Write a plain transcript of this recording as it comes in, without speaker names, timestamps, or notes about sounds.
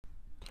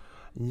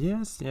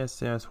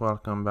Yes,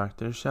 welcome back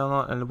to the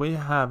channel, and we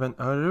have an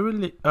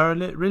early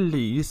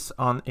release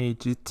on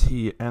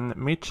AGT, and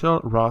Mitch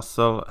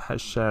Rossell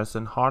shares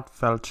an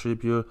heartfelt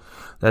tribute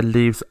that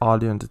leaves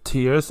audience in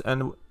tears.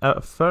 And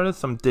further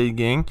some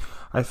digging,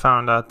 I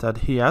found out that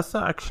he has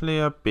actually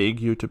a big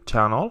YouTube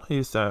channel.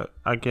 He's I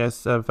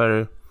guess a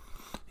very,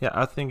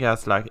 I think he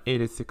has like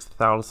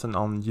 86,000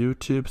 on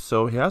YouTube,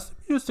 so he has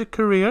a music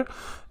career.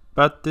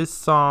 But this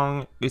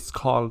song is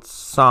called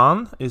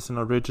Sun. It's an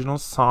original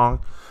song,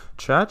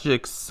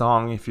 tragic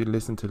song if you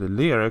listen to the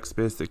lyrics,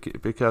 basically,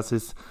 because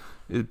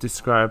it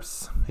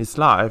describes his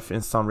life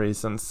in some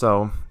reason.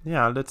 So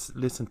yeah, let's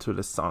listen to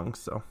the song.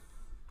 So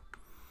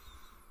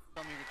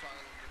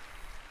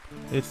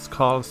it's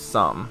called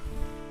Sun.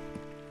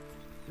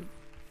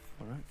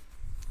 All right.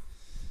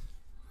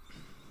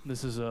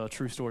 This is a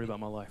true story about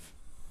my life.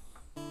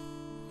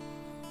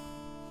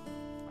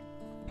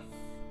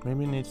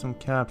 Maybe you need some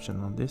caption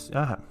on this.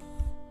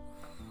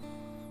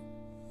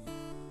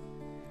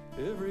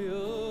 Every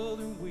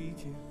other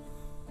weekend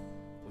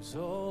was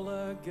all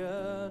I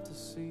got to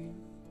see.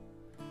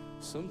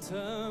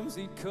 Sometimes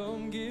he'd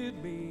come get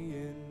me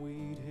and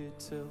we'd hit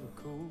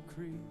Tellico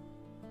Creek.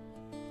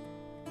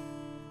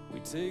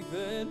 We'd take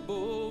that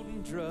boat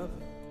and drop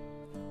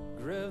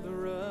it, grab the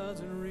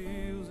rods and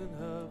reels and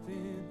hop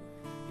in.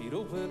 He'd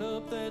open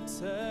up that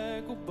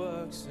tackle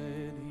box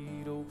and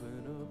he'd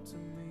open up to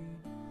me.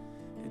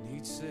 And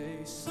he'd say,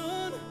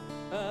 son,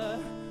 I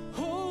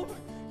hope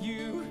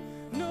you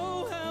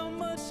know how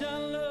much I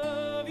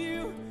love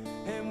you.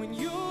 And when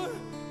you're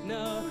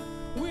not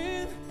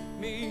with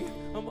me,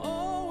 I'm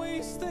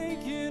always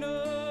thinking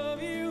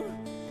of you.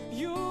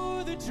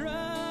 You're the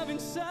drive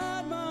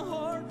inside my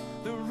heart,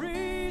 the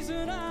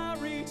reason I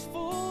reach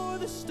for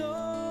the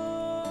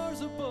stars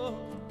above.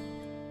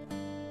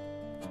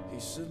 He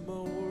said my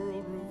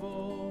world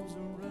revolves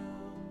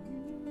around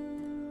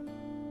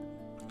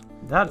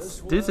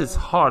you. This is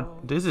hard.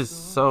 This is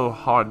so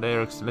hard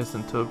lyrics to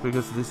listen to,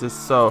 because this is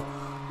so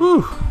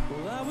whew.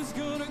 Well, I was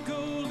gonna go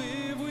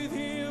live with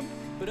him,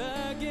 but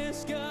I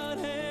guess God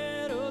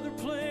had other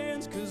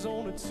plans. Cause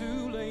on a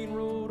 2-lane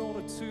road on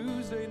a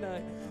Tuesday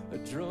night, a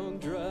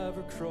drunk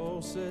driver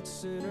crossed that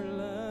center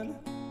line.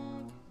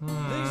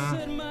 They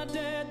said my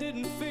dad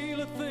didn't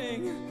feel a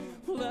thing.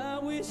 Well, I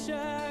wish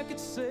I could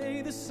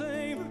say the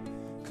same,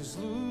 cause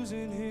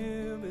losing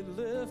him, it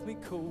left me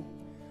cold.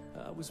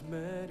 I was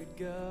mad at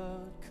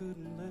God,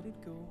 couldn't let it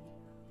go.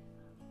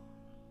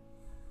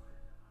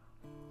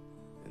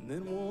 And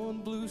then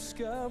one blue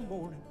sky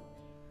morning,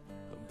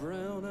 a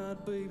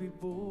brown-eyed baby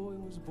boy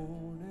was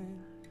born, and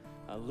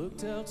I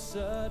looked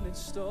outside and it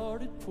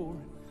started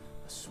pouring.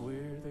 I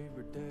swear they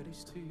were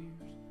daddy's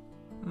tears.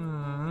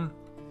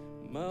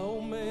 My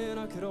old man,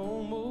 I could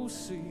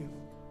almost see him,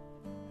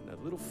 and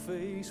that little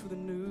face with a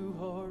new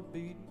heart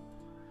beating.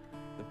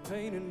 The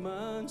pain in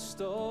mine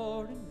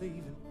started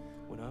leaving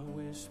when I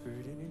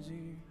whispered in his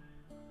ear,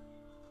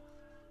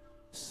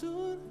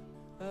 son,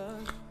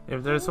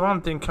 If there's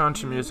one thing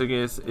country music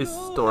is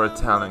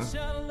storytelling.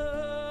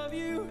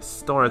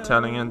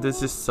 Storytelling, and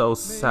this is so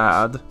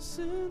sad.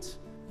 Since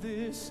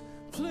this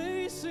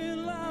place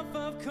in life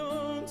I've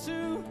come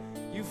to,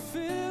 you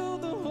fill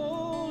the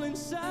hole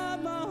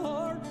inside my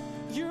heart.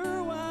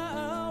 You're why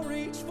I'll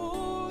reach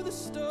for the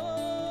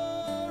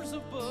stars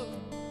above.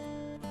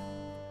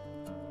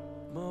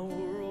 My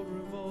world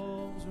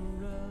revolves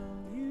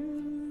around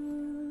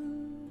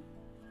you.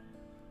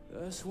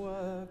 That's why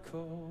I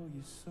call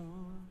you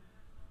son.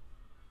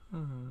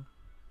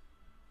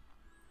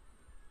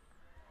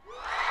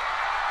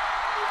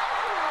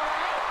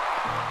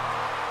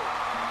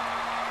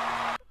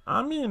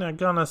 I mean, I'm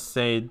gonna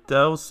say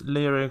those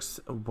lyrics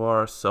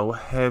were so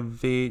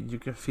heavy. You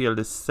can feel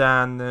the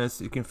sadness,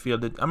 you can feel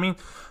the, I mean,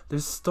 the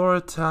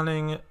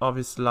storytelling of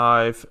his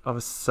life, of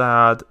a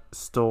sad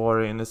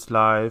story in his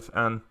life.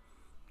 And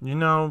you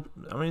know,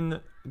 I mean,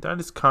 that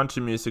is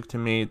country music to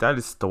me. That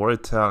is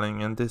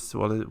storytelling, and this is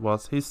what it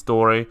was, his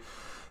story,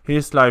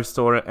 his life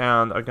story.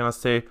 And I'm gonna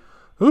say,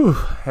 ooh,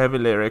 heavy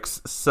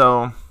lyrics.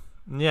 So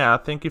yeah,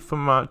 thank you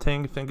for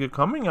thank you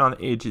coming on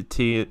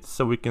AGT,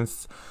 so we can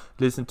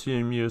listen to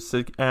your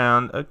music.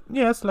 And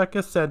yes, like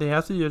I said, he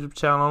has a YouTube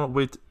channel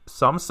with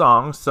some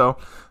songs, so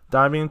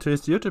dive into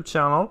his YouTube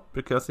channel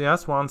because he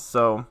has one.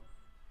 So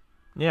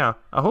yeah,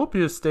 I hope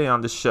you stay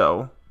on the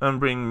show and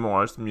bring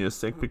more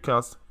music,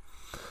 because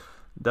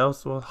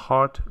those were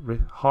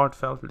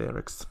heartfelt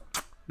lyrics.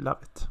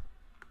 Love it.